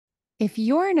If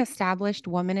you're an established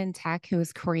woman in tech who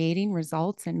is creating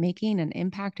results and making an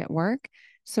impact at work,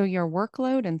 so your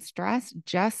workload and stress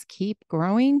just keep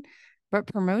growing, but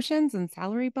promotions and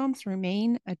salary bumps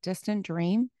remain a distant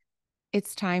dream,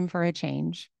 it's time for a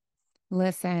change.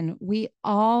 Listen, we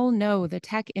all know the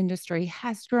tech industry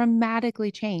has dramatically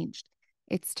changed.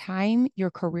 It's time your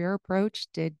career approach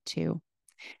did too.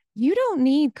 You don't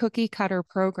need cookie cutter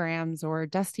programs or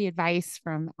dusty advice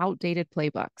from outdated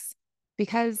playbooks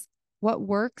because what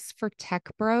works for tech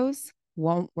bros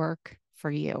won't work for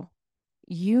you.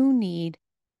 You need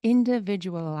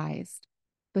individualized,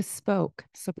 bespoke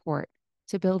support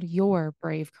to build your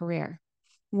brave career,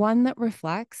 one that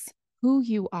reflects who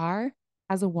you are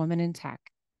as a woman in tech.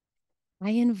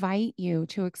 I invite you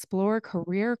to explore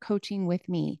career coaching with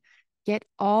me. Get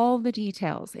all the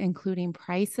details, including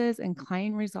prices and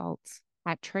client results,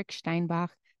 at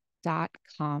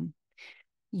tricksteinbach.com.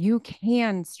 You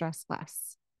can stress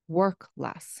less, work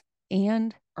less,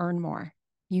 and earn more.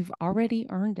 You've already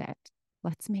earned it.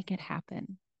 Let's make it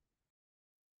happen.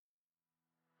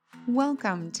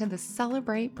 Welcome to the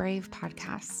Celebrate Brave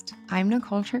podcast. I'm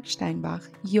Nicole Trick-Steinbach,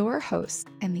 your host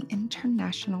and the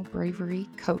International Bravery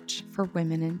Coach for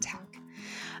Women in Tech.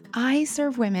 I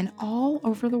serve women all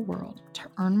over the world to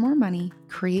earn more money,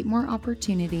 create more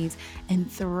opportunities,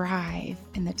 and thrive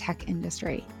in the tech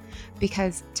industry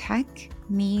because tech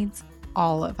needs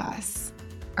all of us.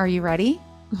 Are you ready?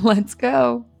 Let's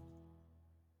go.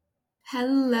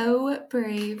 Hello,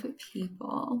 brave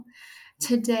people.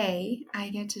 Today, I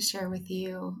get to share with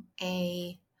you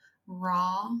a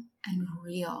raw and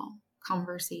real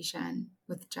conversation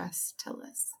with Jess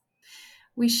Tillis.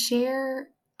 We share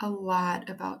a lot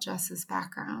about Jess's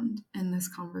background in this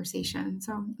conversation,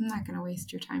 so I'm not going to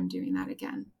waste your time doing that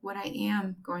again. What I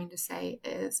am going to say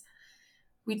is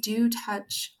we do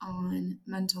touch on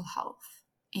mental health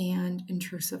and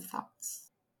intrusive thoughts.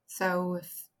 So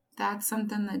if that's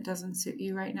something that doesn't suit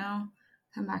you right now,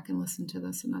 come back and listen to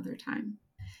this another time.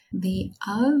 The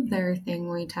other thing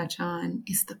we touch on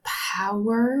is the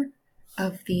power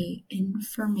of the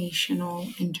informational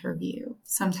interview,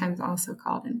 sometimes also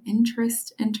called an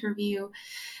interest interview,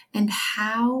 and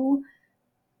how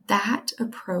that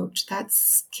approach, that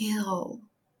skill,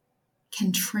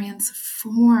 can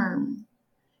transform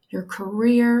your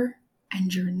career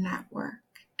and your network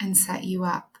and set you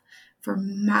up for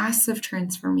massive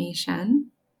transformation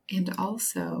and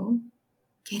also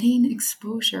getting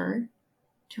exposure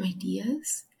to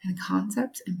ideas and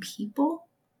concepts and people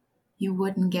you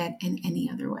wouldn't get in any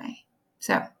other way.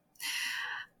 So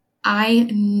I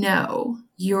know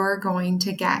you're going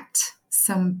to get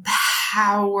some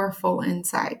powerful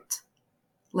insight.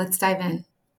 Let's dive in.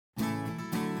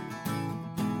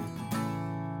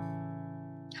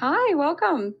 Hi,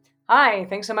 welcome. Hi,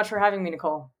 thanks so much for having me,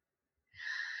 Nicole.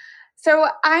 So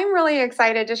I'm really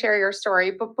excited to share your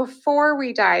story, but before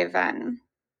we dive in,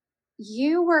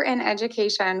 you were in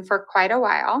education for quite a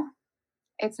while.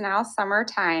 It's now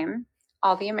summertime.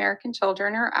 All the American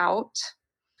children are out.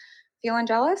 Feeling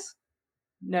jealous?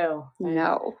 No.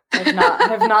 I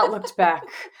have not looked back.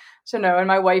 So no, and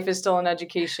my wife is still in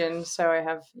education, so I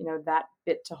have, that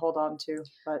bit to hold on to.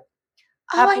 But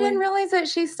I didn't realize that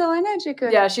she's still in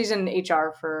education. Yeah, she's in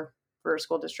HR for a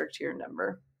school district here in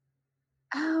Denver.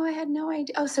 Oh, I had no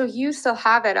idea. Oh, so you still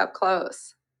have it up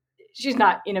close. She's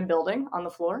not in a building on the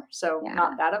floor, so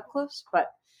not that up close, but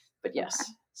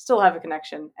yes, still have a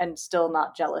connection and still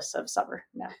not jealous of summer.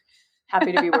 No,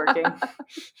 happy to be working.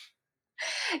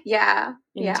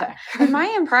 In tech. And my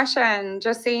impression,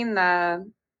 just seeing the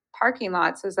parking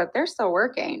lots, is that they're still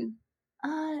working.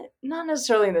 Not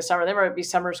necessarily in the summer. There might be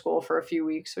summer school for a few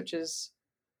weeks, which is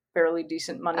fairly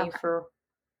decent money for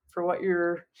what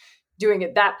you're doing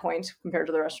at that point compared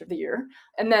to the rest of the year.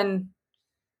 And then,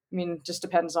 just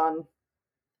depends on,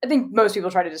 I think most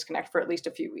people try to disconnect for at least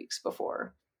a few weeks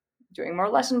before doing more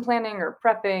lesson planning or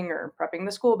prepping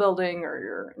the school building or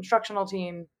your instructional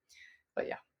team. But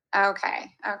yeah. Okay.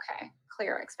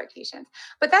 Clear expectations.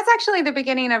 But that's actually the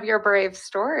beginning of your brave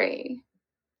story.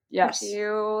 Yes. Would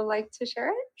you like to share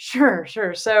it?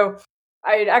 Sure. So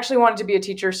I actually wanted to be a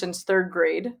teacher since third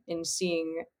grade in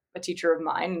seeing a teacher of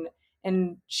mine.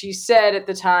 And she said at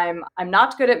the time, I'm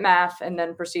not good at math, and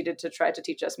then proceeded to try to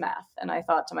teach us math. And I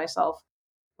thought to myself,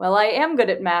 well, I am good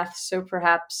at math, so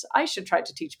perhaps I should try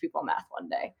to teach people math one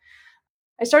day.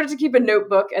 I started to keep a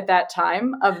notebook at that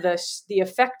time of the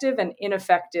effective and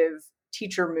ineffective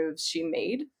teacher moves she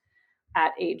made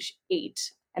at age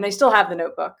 8. And I still have the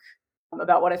notebook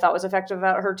about what I thought was effective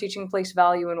about her teaching place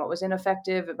value and what was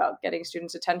ineffective about getting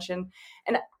students' attention.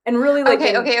 And really like...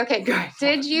 Okay.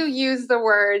 Did you use the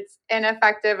words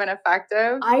ineffective and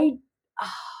effective?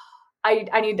 I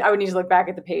would need to look back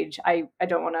at the page. I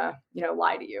don't want to,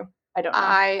 lie to you. I don't know.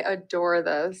 I adore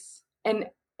this. And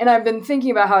I've been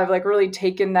thinking about how I've like really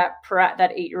taken that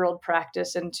 8-year-old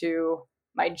practice into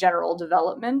my general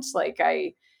development. Like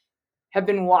I have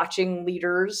been watching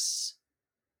leaders,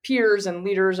 peers and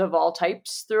leaders of all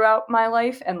types throughout my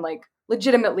life, and like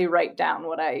legitimately write down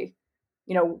what I,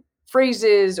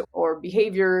 phrases or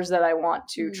behaviors that I want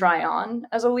to try on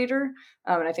as a leader.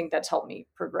 And I think that's helped me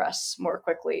progress more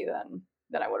quickly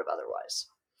than I would have otherwise.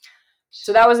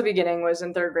 So that was the beginning, was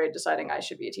in third grade deciding I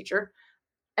should be a teacher.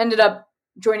 Ended up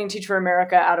joining Teach for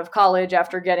America out of college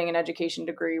after getting an education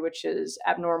degree, which is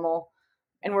abnormal,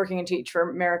 and working in Teach for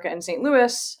America in St.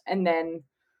 Louis, and then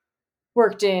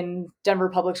worked in Denver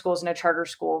public schools in a charter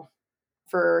school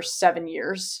for 7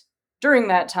 years. During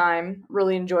that time,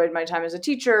 really enjoyed my time as a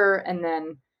teacher, and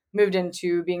then moved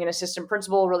into being an assistant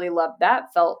principal. Really loved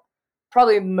that. Felt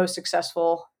probably most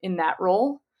successful in that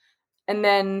role. And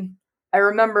then I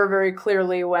remember very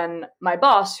clearly when my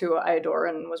boss, who I adore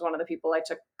and was one of the people I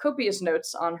took copious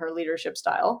notes on her leadership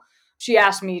style, she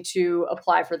asked me to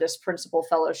apply for this principal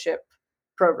fellowship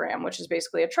program, which is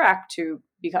basically a track to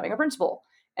becoming a principal.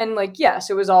 And like, yes,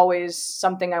 it was always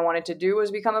something I wanted to do, was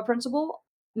become a principal.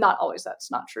 Not always,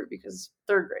 that's not true, because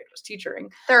third grade was teaching.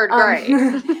 Third grade.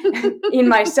 In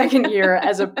my second year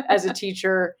as a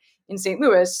teacher in St.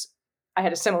 Louis, I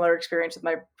had a similar experience with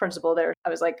my principal there. I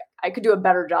was like, I could do a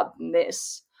better job than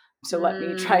this, so let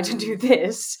me try to do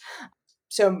this.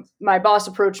 So my boss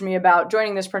approached me about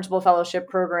joining this principal fellowship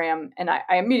program, and I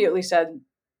immediately said,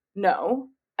 no,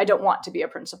 I don't want to be a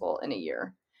principal in a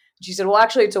year. She said, well,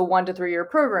 actually, it's a 1 to 3 year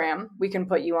program. We can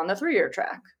put you on the 3-year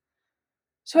track.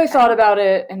 So I thought about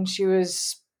it, and she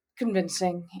was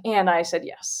convincing, and I said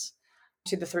yes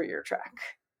to the 3-year track.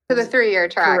 To the 3-year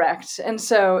track. Correct. And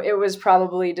so it was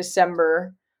probably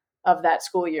December of that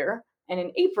school year. And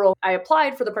in April, I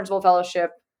applied for the principal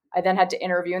fellowship. I then had to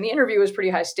interview, and the interview was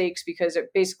pretty high stakes because it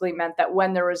basically meant that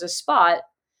when there was a spot,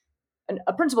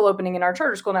 a principal opening in our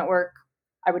charter school network,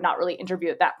 I would not really interview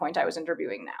at that point. I was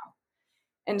interviewing now.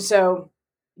 And so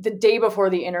the day before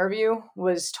the interview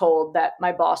was told that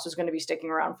my boss was going to be sticking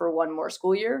around for 1 more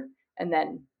school year, and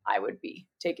then I would be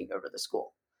taking over the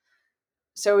school.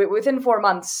 So within 4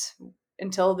 months,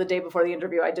 until the day before the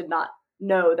interview, I did not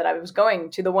know that I was going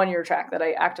to the 1-year track that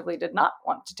I actively did not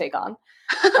want to take on.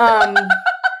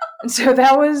 And so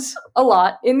that was a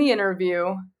lot. In the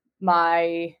interview,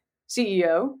 my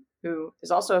CEO, who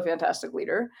is also a fantastic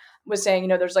leader, was saying,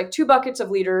 there's like 2 buckets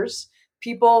of leaders: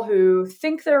 people who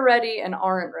think they're ready and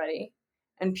aren't ready,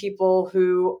 and people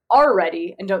who are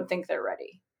ready and don't think they're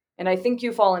ready. And I think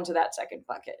you fall into that second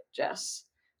bucket, Jess.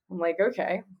 I'm like,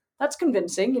 okay, that's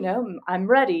convincing. I'm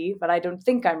ready, but I don't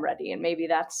think I'm ready. And maybe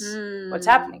that's what's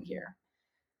happening here.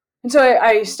 And so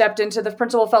I stepped into the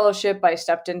principal fellowship. I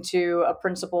stepped into a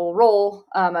principal role.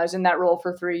 I was in that role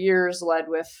for 3 years, led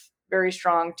with very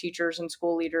strong teachers and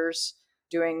school leaders,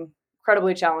 doing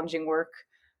incredibly challenging work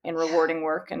and rewarding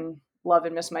work, and love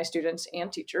and miss my students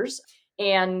and teachers.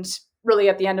 And really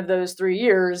at the end of those 3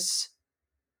 years,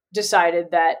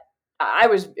 decided that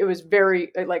it was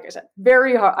very, like I said,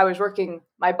 very hard. I was working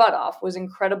my butt off, was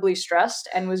incredibly stressed,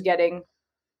 and was getting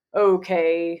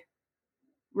okay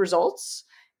results.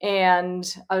 And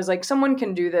I was like, someone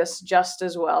can do this just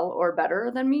as well or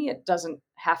better than me. It doesn't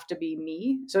have to be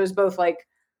me. So it was both like,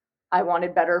 I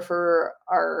wanted better for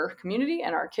our community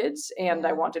and our kids, and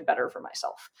I wanted better for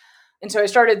myself. And so I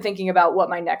started thinking about what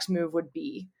my next move would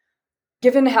be.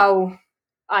 Given how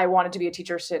I wanted to be a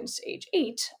teacher since age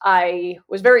 8, I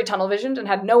was very tunnel visioned and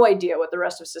had no idea what the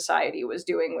rest of society was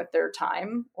doing with their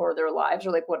time or their lives,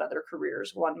 or like what other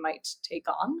careers one might take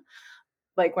on.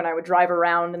 Like when I would drive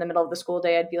around in the middle of the school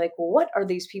day, I'd be like, well, what are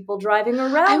these people driving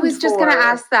around I was just going to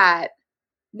ask that.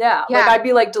 Yeah. Like I'd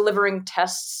be like delivering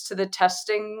tests to the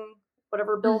testing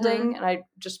whatever building, and I'd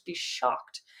just be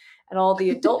shocked at all the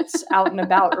adults out and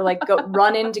about, or like go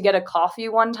run in to get a coffee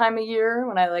one time a year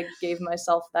when I like gave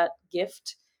myself that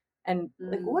gift. And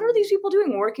like, what are these people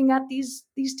doing working at these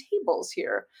tables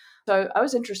here? So I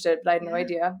was interested, but I had no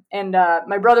idea. And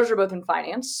my brothers were both in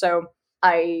finance, so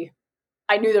I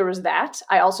knew there was that.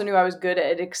 I also knew I was good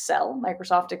at Excel,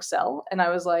 Microsoft Excel, and I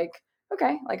was like,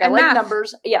 okay, like I like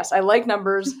numbers. Yes, I like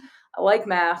numbers. I like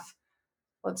math.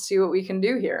 Let's see what we can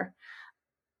do here.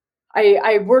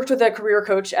 I worked with a career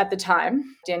coach at the time,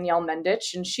 Danielle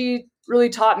Mendich, and she really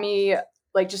taught me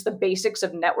like just the basics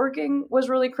of networking was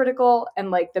really critical,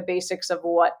 and like the basics of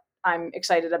what I'm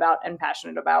excited about and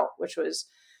passionate about, which was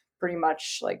pretty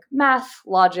much like math,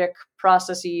 logic,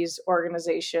 processes,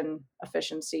 organization,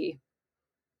 efficiency,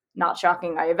 not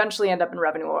shocking. I eventually end up in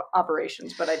revenue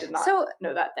operations, but I did not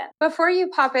know that then. Before you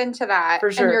pop into that,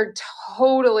 For sure. and you're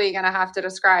totally going to have to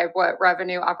describe what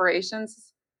revenue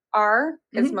operations are,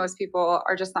 because most people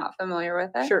are just not familiar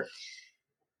with it. Sure.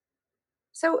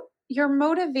 So your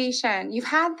motivation, you've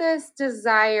had this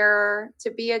desire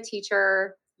to be a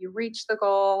teacher, you reach the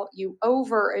goal, you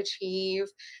overachieve,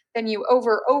 then you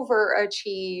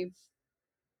overachieve.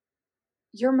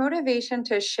 Your motivation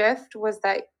to shift was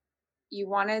that you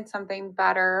wanted something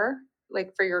better,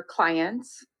 like for your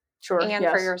clients and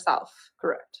for yourself.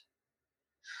 Correct.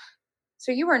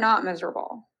 So you were not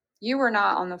miserable. You were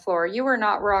not on the floor. You were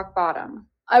not rock bottom.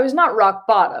 I was not rock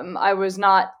bottom. I was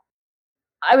not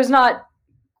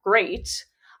great.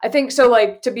 I think so,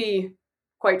 like, to be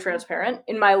quite transparent,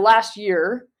 in my last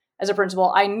year as a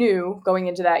principal, I knew going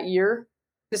into that year,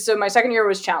 so my second year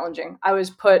was challenging. I was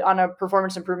put on a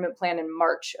performance improvement plan in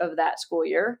March of that school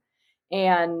year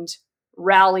and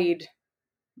rallied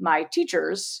my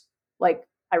teachers. Like,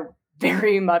 I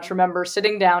very much remember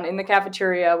sitting down in the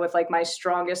cafeteria with like my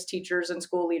strongest teachers and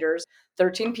school leaders,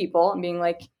 13 people, and being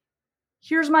like,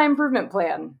 here's my improvement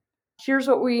plan. Here's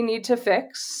what we need to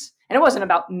fix. And it wasn't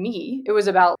about me. It was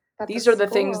about these are the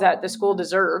things that the school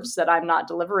deserves that I'm not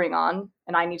delivering on,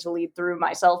 and I need to lead through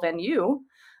myself and you.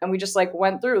 And we just like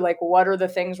went through like, what are the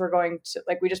things we're going to,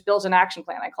 like, we just built an action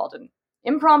plan. I called it an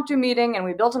impromptu meeting, and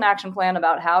we built an action plan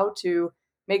about how to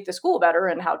make the school better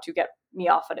and how to get me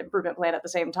off an improvement plan at the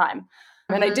same time.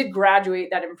 And I did graduate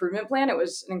that improvement plan. It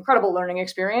was an incredible learning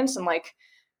experience. And like,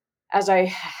 as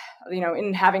I,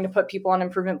 in having to put people on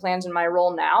improvement plans in my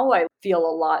role now, I feel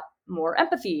a lot more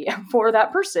empathy for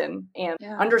that person and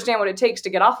understand what it takes to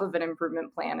get off of an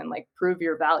improvement plan and like prove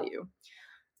your value.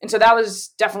 And so that was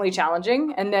definitely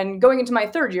challenging. And then going into my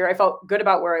third year, I felt good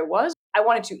about where I was. I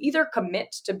wanted to either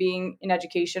commit to being in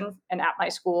education and at my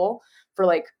school for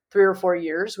like 3 or 4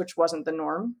 years, which wasn't the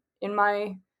norm in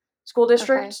my school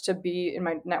district, to be in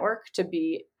my network, to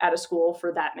be at a school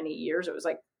for that many years. It was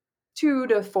like 2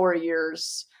 to 4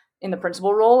 years in the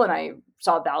principal role. And I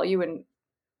saw value in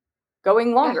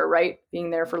going longer, right? Being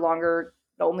there for longer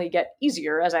only get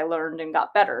easier as I learned and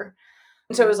got better.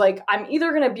 And so it was like, I'm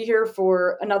either going to be here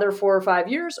for another 4 or 5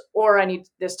 years, or I need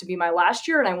this to be my last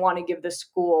year. And I want to give the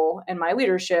school and my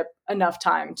leadership enough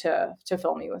time to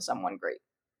fill me with someone great.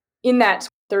 In that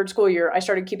third school year, I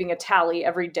started keeping a tally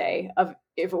every day of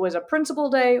if it was a principal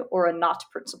day or a not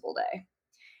principal day.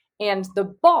 And the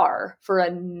bar for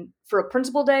a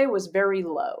principal day was very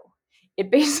low.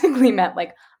 It basically meant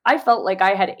like I felt like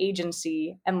I had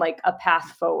agency and like a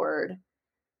path forward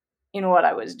in what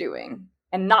I was doing.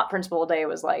 And not principal day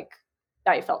was like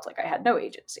I felt like I had no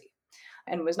agency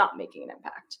and was not making an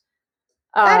impact.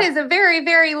 That is a very,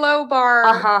 very low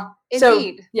bar.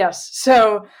 Indeed. So, yes.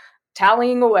 So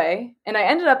tallying away. And I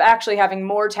ended up actually having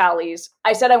more tallies.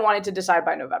 I said I wanted to decide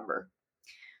by November.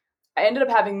 I ended up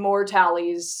having more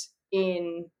tallies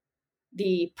in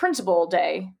the principal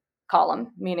day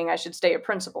column, meaning I should stay a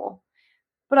principal.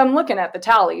 But I'm looking at the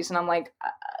tallies and I'm like,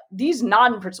 these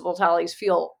non-principal tallies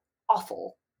feel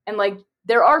awful. And like,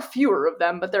 there are fewer of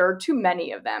them, but there are too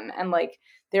many of them. And like,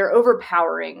 they're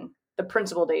overpowering the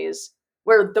principal days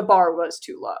where the bar was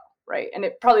too low, right? And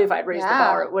it probably, if I'd raised the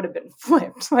bar, it would have been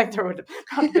flipped. Like, there would have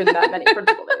not been that many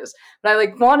principal days. But I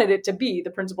like wanted it to be the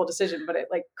principal decision, but it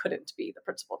like couldn't be the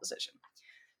principal decision.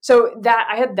 So that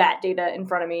I had that data in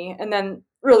front of me. And then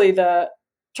really the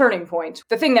turning point,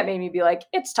 the thing that made me be like,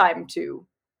 it's time to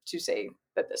say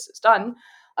that this is done.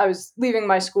 I was leaving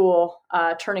my school,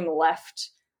 turning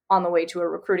left on the way to a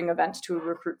recruiting event to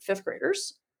recruit 5th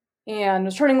graders, and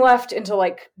was turning left into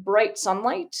like bright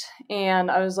sunlight.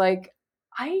 And I was like,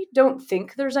 I don't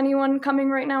think there's anyone coming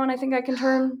right now and I think I can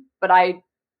turn, but I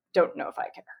don't know if I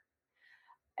care.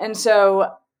 And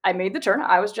so I made the turn.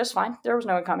 I was just fine. There was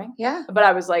no one coming. Yeah. But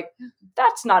I was like,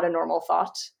 that's not a normal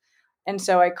thought. And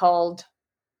so I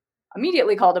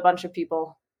immediately called a bunch of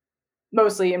people,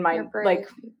 mostly in my, like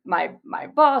my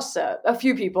boss, a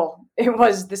few people. It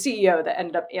was the CEO that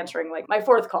ended up answering like my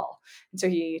 4th call. And so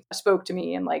he spoke to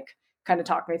me and like kind of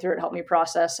talked me through it, helped me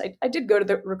process. I did go to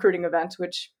the recruiting event,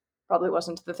 which probably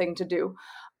wasn't the thing to do.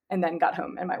 And then got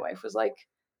home and my wife was like,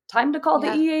 time to call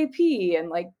the EAP and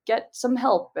like get some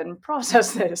help and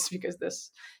process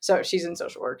this so she's in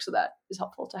social work. So that is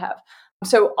helpful to have.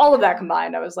 So all of that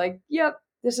combined, I was like, yep,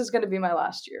 this is going to be my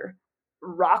last year.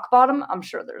 Rock bottom, I'm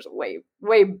sure there's a way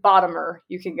bottomer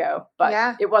you can go,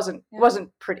 but it wasn't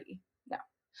pretty. No.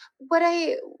 What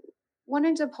I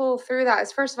wanted to pull through that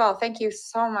is, first of all, thank you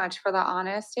so much for the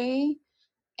honesty,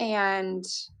 and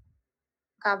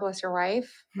God bless your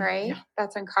wife, right? Yeah.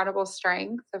 That's incredible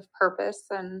strength of purpose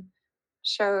and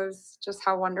shows just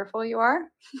how wonderful you are.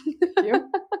 Thank you.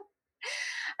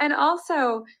 And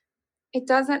also, it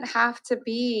doesn't have to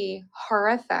be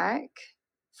horrific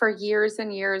for years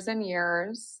and years and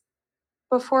years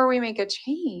before we make a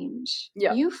change.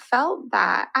 Yeah. You felt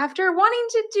that after wanting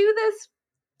to do this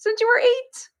since you were 8.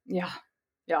 Yeah.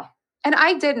 Yeah. And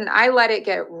I didn't. I let it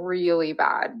get really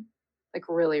bad, like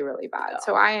really, really bad. Yeah.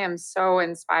 So I am so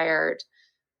inspired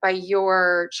by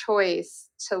your choice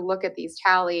to look at these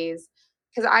tallies,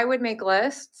 because I would make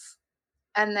lists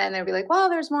and then they'd be like, well,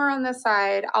 there's more on this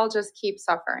side. I'll just keep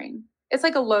suffering. It's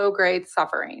like a low grade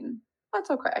suffering.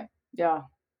 That's okay. Yeah.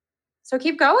 So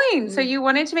keep going. So you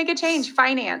wanted to make a change.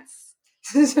 Finance.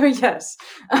 So yes.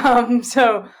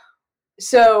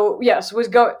 Yes,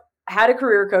 had a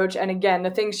career coach. And again,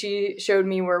 the things she showed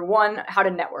me were, one, how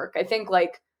to network. I think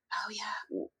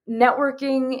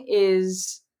networking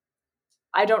is,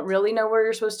 I don't really know where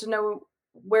you're supposed to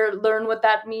learn what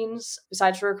that means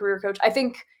besides for a career coach. I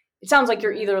think it sounds like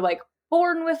you're either like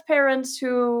born with parents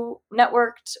who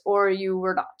networked or you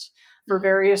were not for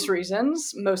various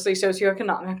reasons, mostly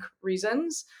socioeconomic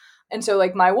reasons. And so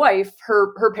like my wife,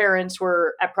 her parents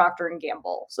were at Procter and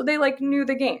Gamble. So they like knew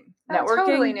the game. Networking.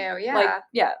 Totally new. Yeah.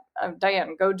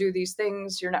 Diane, go do these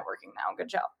things. You're networking now. Good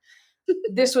job.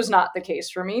 This was not the case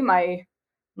for me. My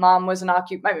mom was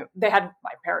my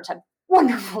parents had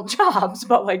wonderful jobs,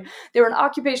 but like they were an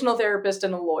occupational therapist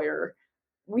and a lawyer.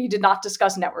 We did not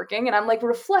discuss networking. And I'm like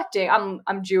reflecting,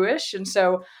 I'm Jewish. And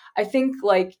so I think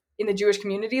like in the Jewish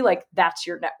community, like that's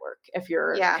your network. If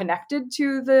you're connected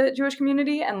to the Jewish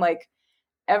community, and like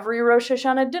every Rosh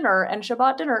Hashanah dinner and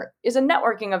Shabbat dinner is a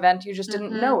networking event. You just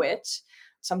didn't know it.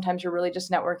 Sometimes you're really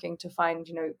just networking to find,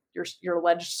 your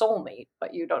alleged soulmate,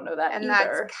 but you don't know that and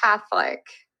either. That's Catholic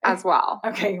as well.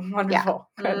 Okay, wonderful.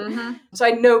 Yeah. Good. So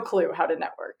I had no clue how to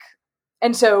network.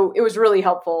 And so it was really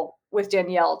helpful with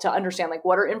Danielle to understand like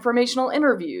what are informational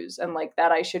interviews, and like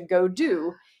that I should go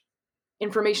do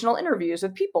informational interviews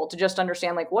with people to just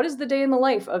understand like what is the day in the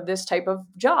life of this type of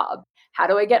job? How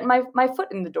do I get my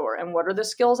foot in the door? And what are the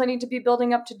skills I need to be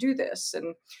building up to do this?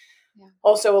 And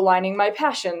also aligning my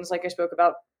passions, like I spoke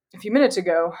about a few minutes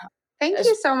ago. Thank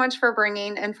you so much for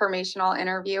bringing informational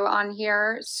interview on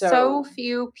here. So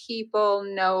few people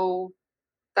know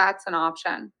that's an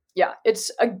option. Yeah, it's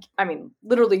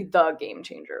literally the game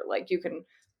changer. Like you can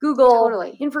Google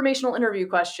informational interview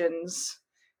questions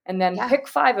and then pick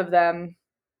 5 of them,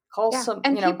 call some,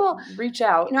 and people reach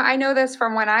out. I know this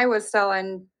from when I was still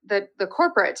in the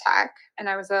corporate tech and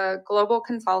I was a global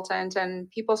consultant, and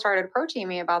people started approaching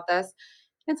me about this.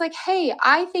 And it's like, hey,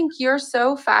 I think you're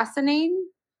so fascinating.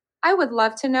 I would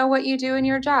love to know what you do in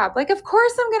your job. Like, of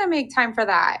course I'm going to make time for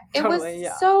that. Totally, it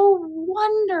was so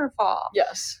wonderful.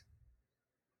 Yes.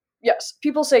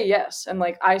 People say yes. And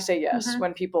like, I say yes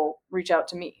when people reach out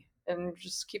to me, and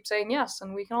just keep saying yes,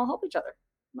 and we can all help each other.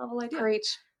 Novel idea.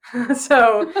 Preach.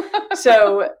 So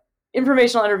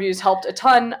informational interviews helped a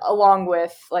ton, along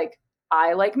with like,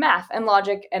 I like math and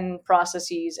logic and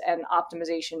processes and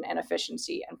optimization and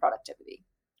efficiency and productivity.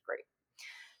 Great.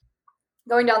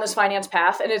 Going down this finance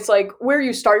path, and it's like where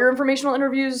you start your informational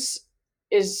interviews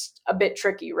is a bit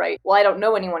tricky, right? Well, I don't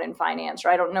know anyone in finance, or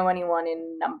I don't know anyone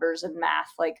in numbers and math.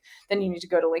 Like, then you need to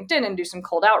go to LinkedIn and do some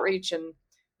cold outreach, and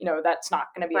that's not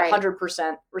going to be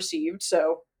 100% received.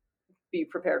 So be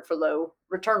prepared for low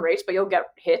return rates, but you'll get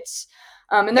hits.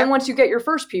 And then once you get your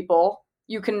first people,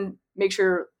 you can make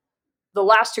sure the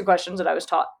last 2 questions that I was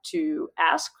taught to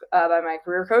ask by my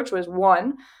career coach was,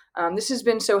 1, this has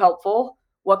been so helpful.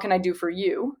 What can I do for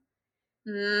you?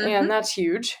 And that's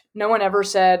huge. No one ever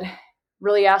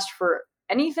really asked for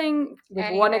anything,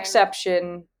 with one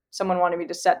exception. Someone wanted me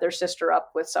to set their sister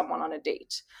up with someone on a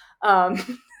date.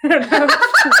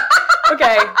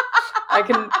 Okay,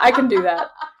 I can do that.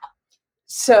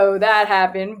 So that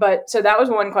happened, so that was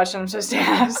one question I'm supposed to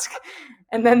ask.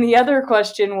 And then the other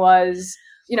question was,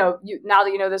 now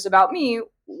that you know this about me,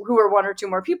 who are 1 or 2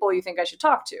 more people you think I should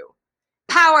talk to?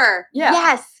 Power. Yeah.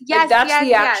 Yes. That's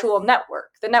the actual network.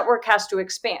 The network has to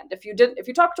expand. If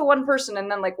you talk to one person and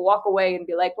then like walk away and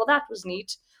be like, well, that was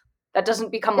neat, that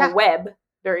doesn't become a web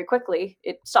very quickly.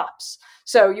 It stops.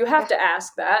 So you have to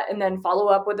ask that, and then follow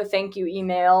up with a thank you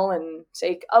email and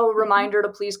say, reminder to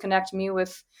please connect me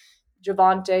with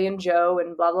Javante and Joe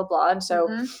and blah, blah, blah. And so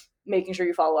making sure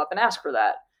you follow up and ask for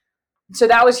that. So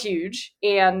that was huge.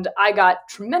 And I got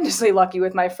tremendously lucky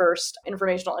with my first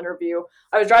informational interview.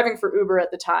 I was driving for Uber at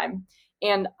the time,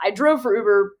 and I drove for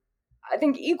Uber, I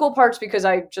think equal parts because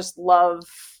I just love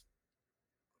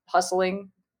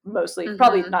hustling, mostly,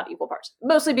 probably not equal parts,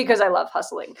 mostly because I love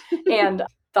hustling and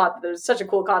thought that it was such a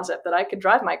cool concept that I could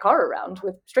drive my car around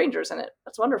with strangers in it.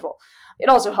 That's wonderful. It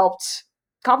also helped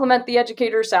compliment the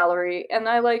educator's salary. And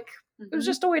I like, it was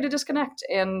just a way to disconnect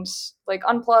and like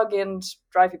unplug and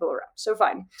drive people around. So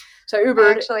fine. So I Ubered.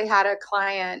 I actually had a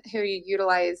client who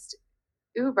utilized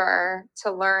Uber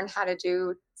to learn how to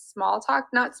do small talk,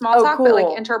 not small talk, cool. but like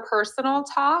interpersonal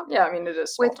talk. Yeah, I mean, it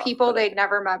is small with talk, people they'd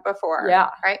never met before. Yeah.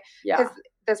 Right? Yeah. Because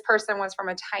this person was from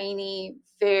a tiny,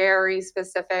 very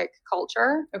specific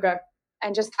culture. Okay.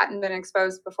 And just hadn't been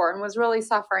exposed before and was really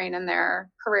suffering in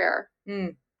their career.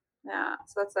 Yeah.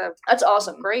 So that's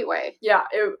awesome. Great way. Yeah.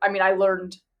 I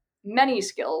learned many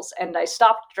skills and I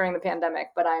stopped during the pandemic,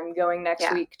 but I'm going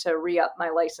next week to re-up my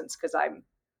license because I'm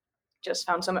just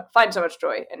find so much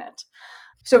joy in it.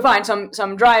 So fine. So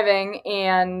I'm driving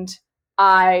and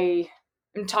I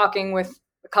am talking with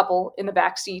a couple in the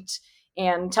back seat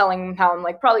and telling them how I'm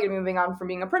like probably gonna be moving on from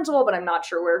being a principal, but I'm not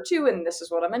sure where to, and this is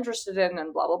what I'm interested in,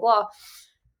 and blah, blah, blah.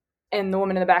 And the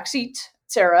woman in the back seat,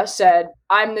 Sarah, said,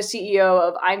 I'm the CEO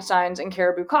of Einstein's and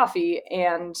Caribou Coffee,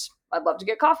 and I'd love to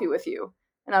get coffee with you.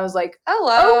 And I was like,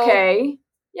 hello. Okay,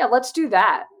 yeah, let's do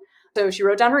that. So she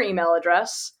wrote down her email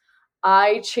address.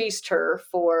 I chased her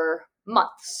for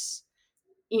months,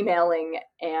 emailing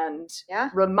and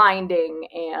reminding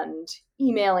and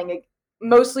emailing,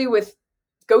 mostly with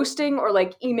ghosting or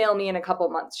like email me in a couple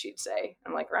months, she'd say.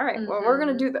 I'm like, all right, well, we're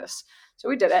going to do this. So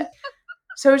we did it.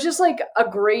 So it's just like a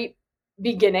great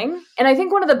beginning. And I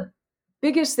think one of the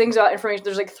biggest things about information,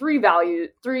 there's like three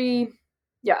things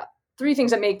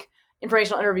that make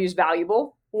informational interviews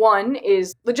valuable. One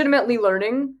is legitimately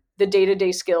learning the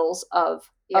day-to-day skills of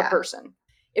a person.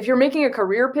 If you're making a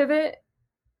career pivot,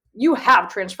 you have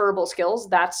transferable skills.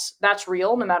 That's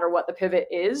real no matter what the pivot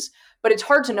is, but it's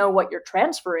hard to know what you're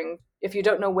transferring if you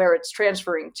don't know where it's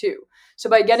transferring to. So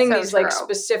by getting these like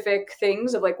specific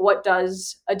things of like, what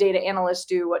does a data analyst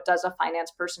do? What does a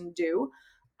finance person do?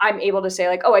 I'm able to say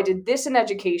like, oh, I did this in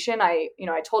education. I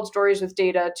told stories with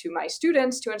data to my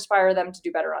students to inspire them to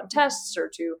do better on tests, or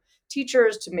to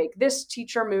teachers to make this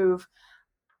teacher move.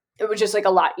 It was just like a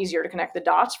lot easier to connect the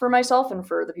dots for myself and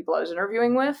for the people I was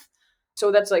interviewing with.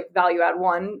 So that's like value add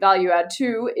one. Value add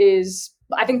two is,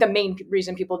 I think the main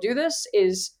reason people do this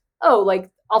is, oh, like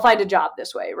I'll find a job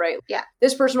this way, right? Yeah.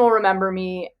 This person will remember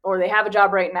me, or they have a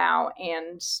job right now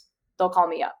and they'll call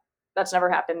me up. That's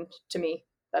never happened to me.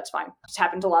 That's fine. It's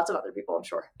happened to lots of other people, I'm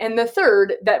sure. And the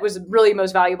third that was really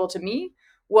most valuable to me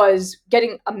was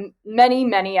getting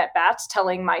many at-bats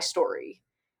telling my story.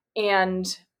 And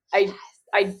I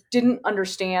didn't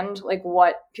understand like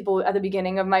what people at the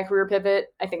beginning of my career pivot,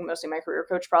 I think mostly my career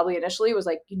coach probably initially was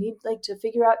like, you need like to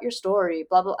figure out your story,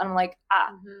 blah, blah. And I'm like,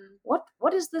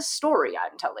 what is this story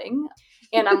I'm telling?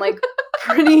 And I'm like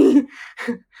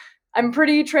I'm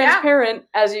pretty transparent,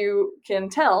 as you can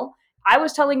tell. I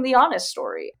was telling the honest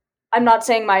story. I'm not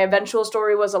saying my eventual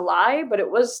story was a lie, but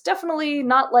it was definitely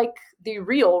not like the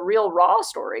real raw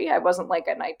story. I wasn't like,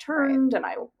 and I turned and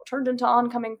I turned into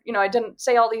oncoming, I didn't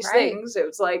say all these things. It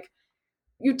was like,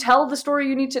 you tell the story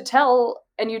you need to tell,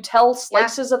 and you tell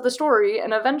slices of the story.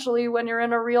 And eventually when you're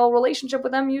in a real relationship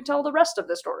with them, you tell the rest of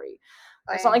the story.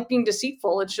 It's not like being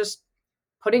deceitful. It's just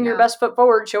putting your best foot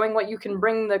forward, showing what you can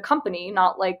bring the company,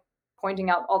 not like pointing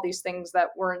out all these things that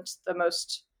weren't the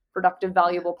most productive,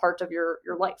 valuable part of your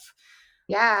life.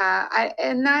 Yeah.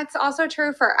 And that's also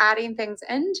true for adding things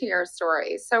into your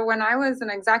story. So when I was an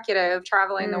executive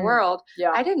traveling the world,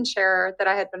 I didn't share that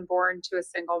I had been born to a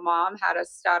single mom, had a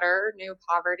stutter, knew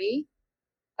poverty.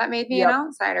 That made me an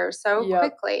outsider so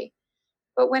quickly.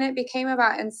 But when it became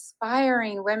about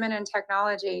inspiring women in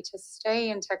technology to stay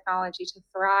in technology, to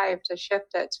thrive, to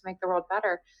shift it, to make the world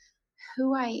better,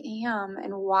 who I am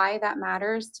and why that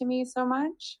matters to me so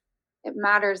much, it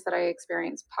matters that I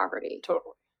experience poverty.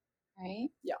 Totally. Right?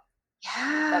 Yeah.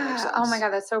 Yeah. That makes sense. Oh my God,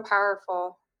 that's so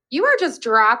powerful. You are just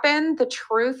dropping the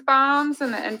truth bombs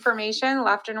and the information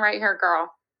left and right here,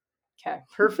 girl. Okay,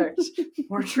 perfect.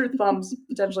 More truth bombs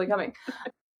potentially coming.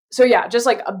 So yeah, just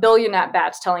like a billion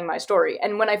at-bats telling my story.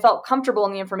 And when I felt comfortable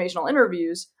in the informational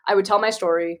interviews, I would tell my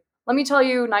story. Let me tell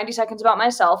you 90 seconds about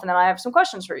myself, and then I have some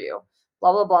questions for you.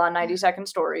 Blah, blah, blah, 90-second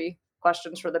story,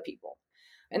 questions for the people.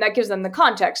 And that gives them the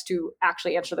context to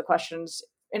actually answer the questions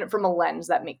from a lens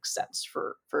that makes sense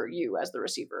for you as the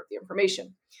receiver of the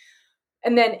information.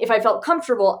 And then if I felt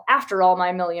comfortable after all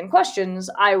my million questions,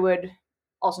 I would,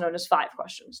 also known as 5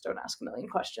 questions, don't ask a million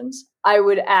questions, I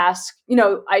would ask,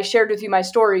 I shared with you my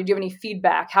story. Do you have any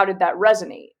feedback? How did that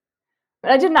resonate?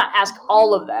 And I did not ask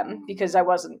all of them because I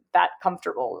wasn't that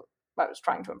comfortable. I was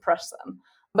trying to impress them.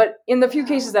 But in the few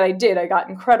cases that I did, I got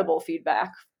incredible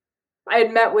feedback. I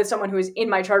had met with someone who was in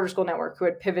my charter school network who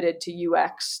had pivoted to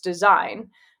UX design.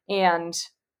 And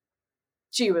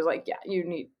she was like, yeah, you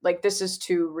need, like, this is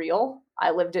too real.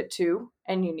 I lived it too.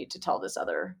 And you need to tell this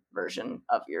other version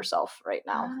of yourself right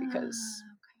now because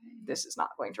this is not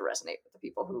going to resonate with the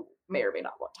people who may or may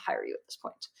not want to hire you at this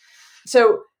point.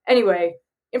 So anyway,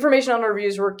 information on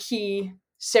reviews were key.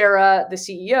 Sarah, the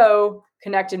CEO,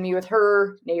 connected me with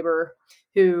her neighbor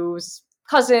whose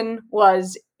cousin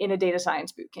was in a data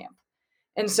science boot camp.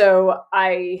 And so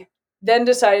I then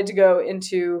decided to go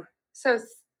into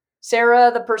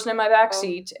Sarah, the person in my back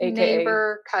seat, aka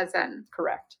neighbor, cousin.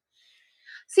 Correct.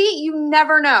 See, you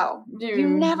never know. You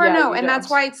never know. And don't. That's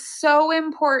why it's so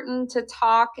important to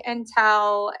talk and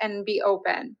tell and be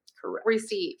open. Correct.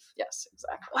 Receive. Yes,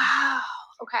 exactly. Wow.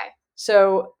 Okay.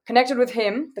 So connected with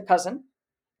him, the cousin,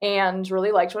 and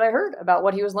really liked what I heard about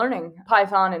what he was learning.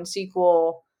 Python and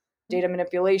SQL, data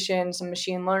manipulation, some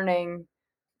machine learning.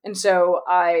 And so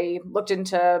I looked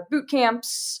into boot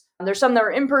camps. There's some that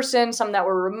were in person, some that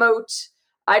were remote.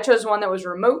 I chose one that was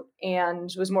remote and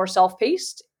was more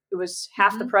self-paced. It was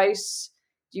half the price.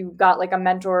 You got like a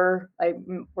mentor. I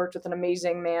worked with an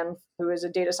amazing man who is a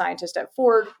data scientist at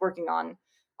Ford working on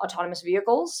autonomous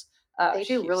vehicles. They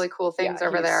do really cool things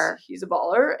over there. He's a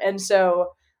baller. And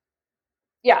so,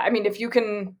 yeah, I mean, if you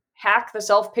can hack the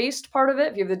self-paced part of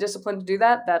it, if you have the discipline to do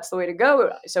that, that's the way to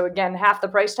go. So again, half the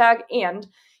price tag, and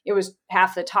it was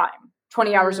half the time.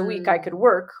 20 hours a week I could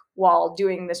work while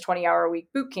doing this 20-hour a week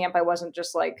boot camp. I wasn't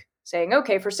just like saying,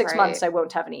 okay, for 6 months I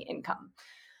won't have any income.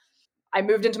 I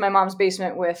moved into my mom's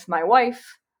basement with my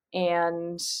wife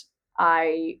and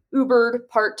I Ubered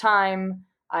part-time.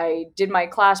 I did my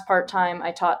class part-time.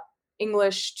 I taught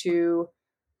English to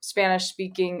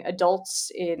Spanish-speaking adults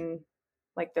in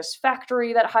like this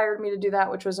factory that hired me to do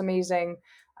that, which was amazing.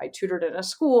 I tutored in a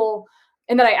school.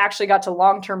 And then I actually got to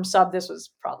long-term sub. This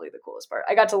was probably the coolest part.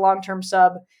 I got to long-term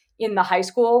sub in the high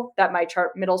school that my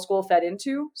middle school fed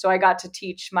into. So I got to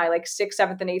teach my like 6th,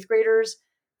 7th, and 8th graders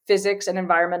physics and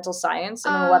environmental science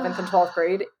in 11th and 12th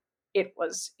grade. It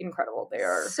was incredible. They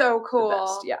are so cool. The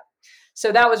best. Yeah.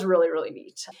 So that was really, really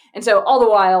neat. And so all the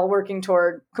while working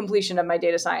toward completion of my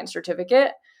data science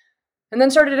certificate, and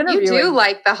then started interviewing. You do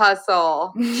like the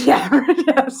hustle. Yeah.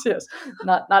 Yes.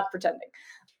 Not pretending.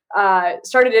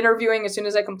 Started interviewing as soon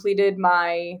as I completed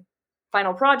my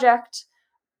final project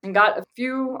and got a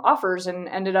few offers and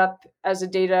ended up as a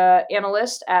data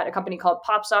analyst at a company called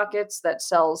PopSockets that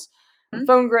sells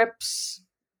phone grips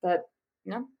that,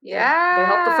 they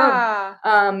help the phone.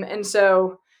 And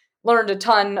so learned a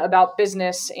ton about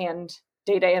business and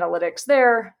data analytics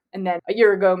there. And then a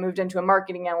year ago moved into a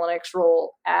marketing analytics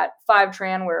role at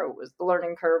Fivetran, where it was the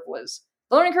learning curve was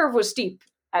steep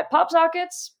at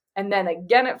PopSockets. And then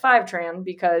again at Fivetran,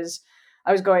 because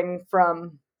I was going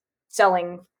from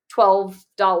selling $12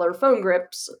 phone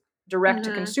grips direct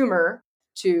to consumer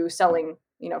to selling,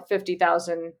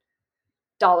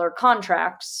 $50,000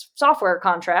 contracts, software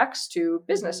contracts to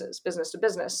businesses, business to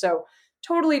business. So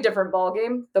totally different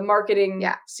ballgame. The marketing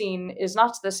scene is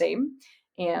not the same.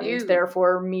 And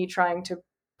therefore me trying to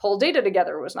pull data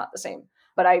together was not the same.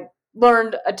 But I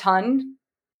learned a ton.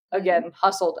 Again,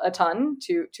 hustled a ton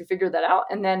to figure that out.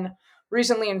 And then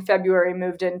recently in February,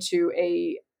 moved into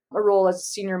a role as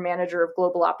senior manager of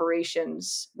global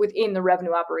operations within the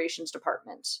revenue operations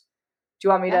department. Do you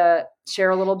want me to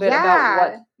share a little bit about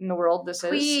what in the world this is?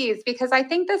 Please, because I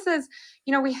think this is,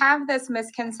 we have this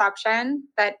misconception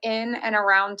that in and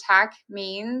around tech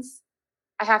means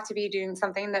I have to be doing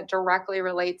something that directly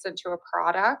relates into a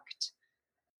product.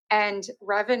 And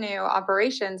revenue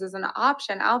operations is an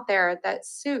option out there that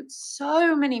suits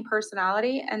so many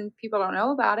personality and people don't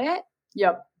know about it.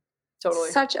 Yep,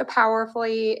 totally. Such a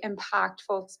powerfully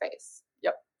impactful space.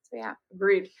 Yep. So yeah.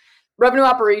 Agreed. Revenue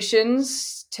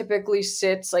operations typically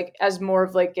sits like as more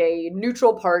of like a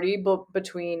neutral party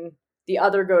between the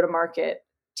other go-to-market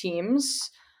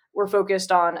teams. We're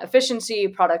focused on efficiency,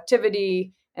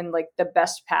 productivity, and like the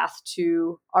best path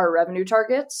to our revenue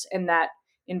targets. And that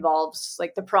involves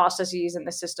like the processes and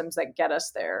the systems that get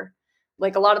us there.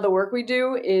 Like a lot of the work we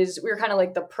do is we're kind of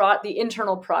like the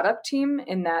internal product team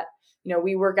in that,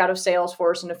 we work out of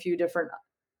Salesforce and a few different,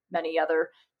 many other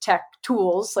tech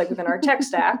tools like within our tech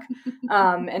stack.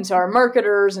 And so our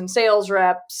marketers and sales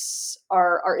reps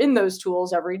are in those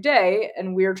tools every day.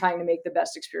 And we're trying to make the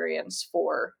best experience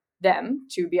for them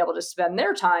to be able to spend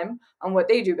their time on what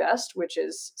they do best, which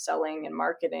is selling and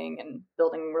marketing and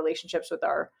building relationships with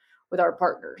our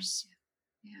partners.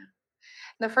 Yeah.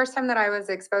 The first time that I was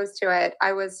exposed to it,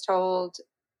 I was told,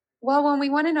 well, when we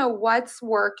want to know what's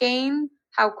working,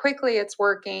 how quickly it's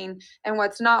working, and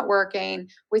what's not working,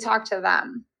 we talk to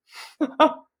them.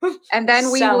 And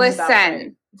then we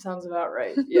listen. Sounds about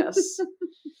right. Yes.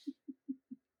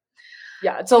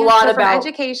 Yeah, it's a lot from about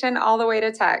education all the way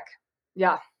to tech.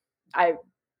 Yeah, I'm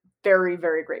very,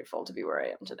 very grateful to be where I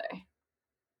am today.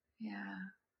 Yeah.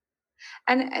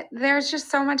 And there's just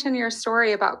so much in your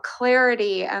story about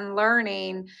clarity and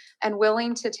learning and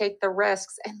willing to take the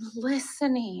risks and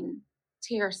listening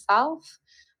to yourself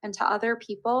and to other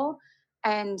people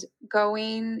and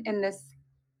going in this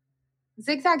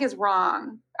zigzag is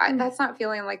wrong. That's not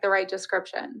feeling like the right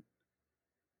description,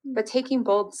 but taking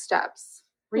bold steps,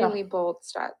 really bold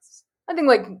steps. I think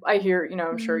like I hear,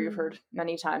 I'm sure you've heard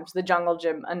many times the jungle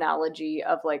gym analogy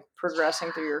of like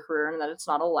progressing through your career and that it's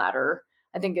not a ladder.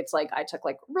 I think it's like I took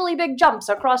like really big jumps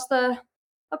across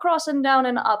and down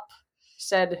and up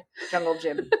said jungle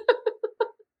gym.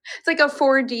 It's like a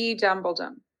 4D jungle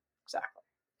gym.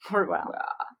 Exactly. Wow.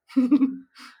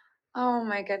 Oh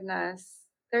my goodness.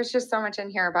 There's just so much in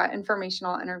here about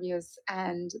informational interviews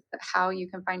and how you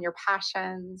can find your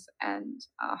passions. And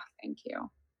thank you.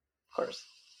 Of course.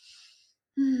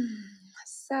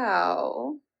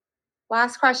 So,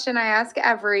 last question I ask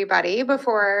everybody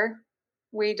before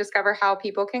we discover how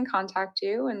people can contact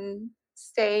you and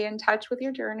stay in touch with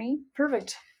your journey.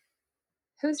 Perfect.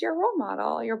 Who's your role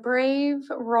model, your brave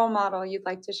role model you'd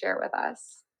like to share with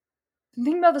us? I'm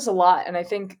thinking about this a lot, and I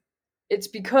think it's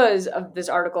because of this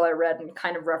article I read and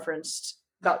kind of referenced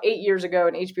about 8 years ago,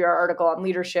 an HBR article on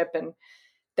leadership, and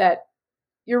that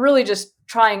you're really just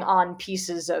trying on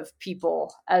pieces of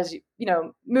people as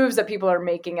moves that people are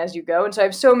making as you go. And so I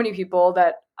have so many people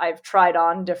that I've tried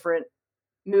on different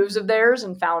moves of theirs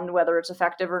and found whether it's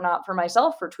effective or not for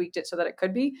myself, or tweaked it so that it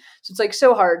could be. So it's like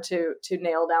so hard to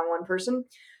nail down one person.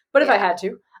 But if I had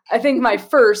to, I think my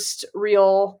first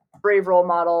real brave role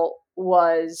model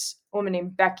was a woman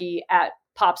named Becky at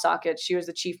PopSocket. She was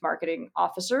the chief marketing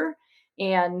officer,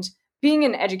 and being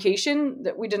in education,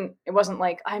 that it wasn't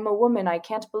like, I'm a woman, I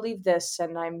can't believe this,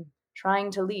 and I'm trying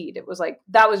to lead. It was like,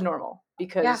 that was normal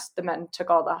because the men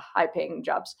took all the high paying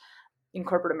jobs in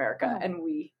corporate America. And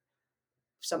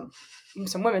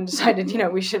some women decided,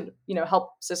 we should,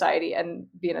 help society and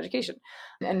be in education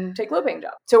and take low paying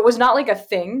jobs. So it was not like a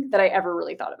thing that I ever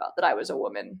really thought about, that I was a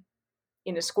woman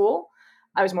in a school.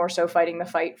 I was more so fighting the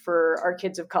fight for our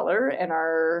kids of color and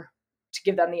to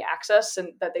give them the access and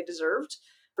that they deserved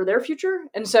for their future.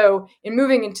 And so in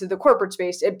moving into the corporate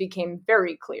space, it became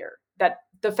very clear that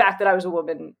the fact that I was a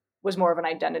woman was more of an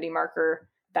identity marker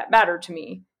that mattered to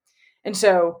me. And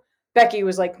so Becky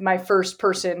was like my first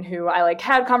person who I like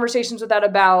had conversations with that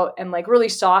about, and like really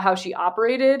saw how she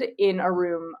operated in a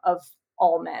room of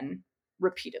all men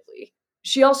repeatedly.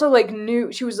 She also like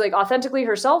knew, she was like authentically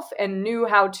herself and knew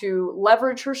how to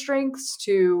leverage her strengths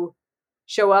to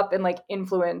show up and like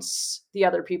influence the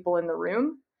other people in the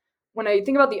room. When I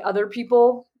think about the other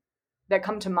people that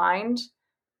come to mind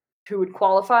who would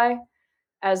qualify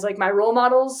as like my role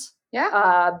models,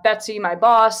 Betsy, my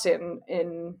boss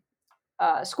in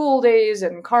school days,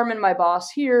 and Carmen, my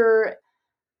boss here,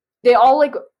 they all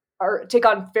like take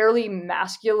on fairly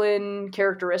masculine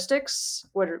characteristics,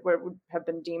 what would have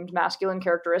been deemed masculine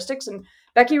characteristics, and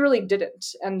Becky really didn't.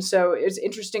 And so it's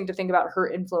interesting to think about her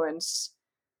influence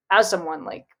as someone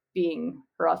like being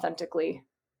her authentically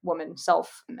woman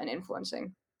self and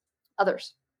influencing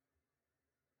others.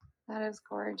 That is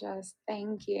gorgeous.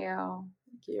 Thank you.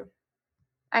 Thank you.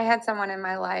 I had someone in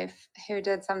my life who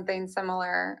did something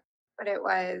similar, but it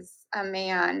was a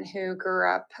man who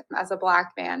grew up as a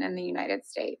Black man in the United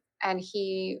States. And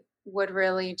he would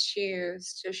really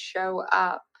choose to show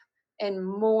up in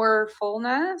more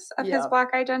fullness of his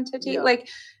Black identity. Like,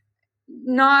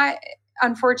 not,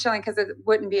 unfortunately, because it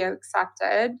wouldn't be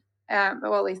accepted,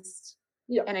 well, at least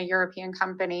in a European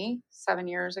company 7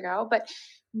 years ago, but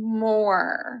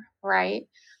more, right?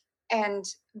 And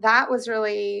that was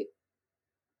really,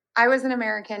 I was an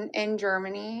American in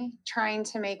Germany trying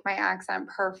to make my accent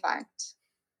perfect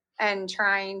and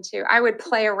I would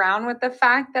play around with the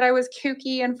fact that I was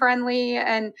kooky and friendly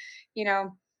and,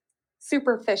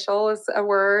 superficial is a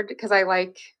word because I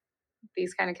like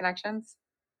these kind of connections.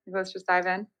 Let's just dive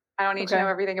in. I don't need to know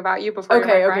everything about you before you're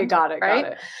my friend. Got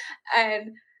it.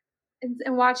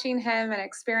 And watching him and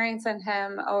experiencing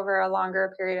him over a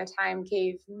longer period of time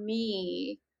gave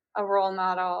me a role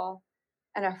model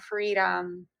and a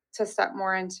freedom to step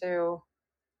more into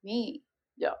me.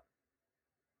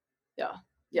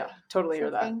 Totally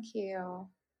hear that. Thank you.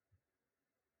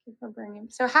 Thank you for bringing.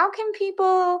 So how can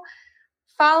people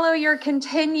follow your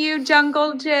continued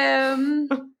jungle gym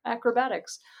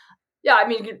acrobatics? I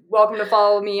mean, you're welcome to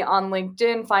follow me on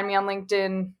LinkedIn. Find me on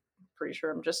LinkedIn. Pretty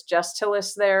sure I'm just Jess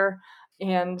Tillis there.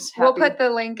 And we'll put the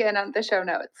link in on the show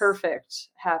notes. Perfect.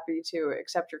 Happy to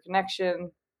accept your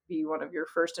connection, be one of your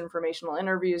first informational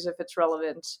interviews if it's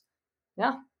relevant.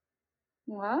 Yeah.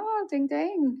 Wow, ding,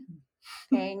 ding.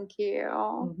 Thank you.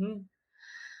 Mm-hmm.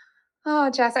 Oh,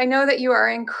 Jess, I know that you are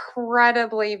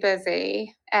incredibly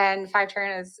busy and 5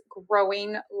 Turn is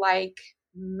growing like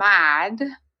mad.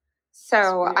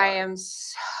 So Yes, I am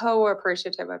so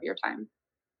appreciative of your time.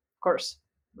 Of course.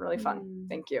 Really fun.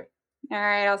 Thank you. All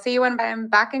right. I'll see you when I'm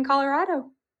back in Colorado.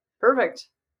 Perfect.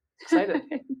 Excited.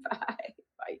 Bye.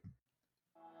 Bye.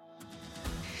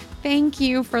 Thank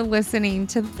you for listening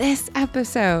to this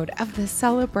episode of the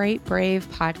Celebrate Brave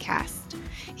podcast.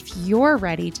 If you're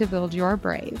ready to build your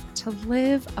brave, to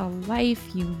live a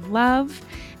life you love,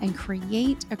 and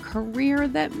create a career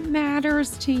that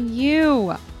matters to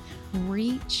you,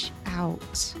 reach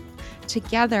out.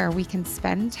 Together, we can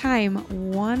spend time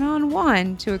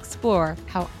one-on-one to explore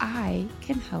how I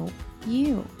can help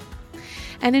you.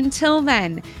 And until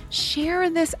then, share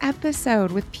this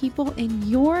episode with people in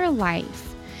your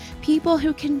life, people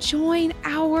who can join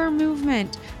our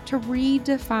movement to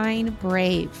redefine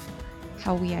brave,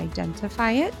 how we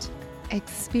identify it,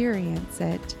 experience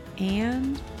it,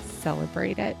 and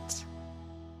celebrate it.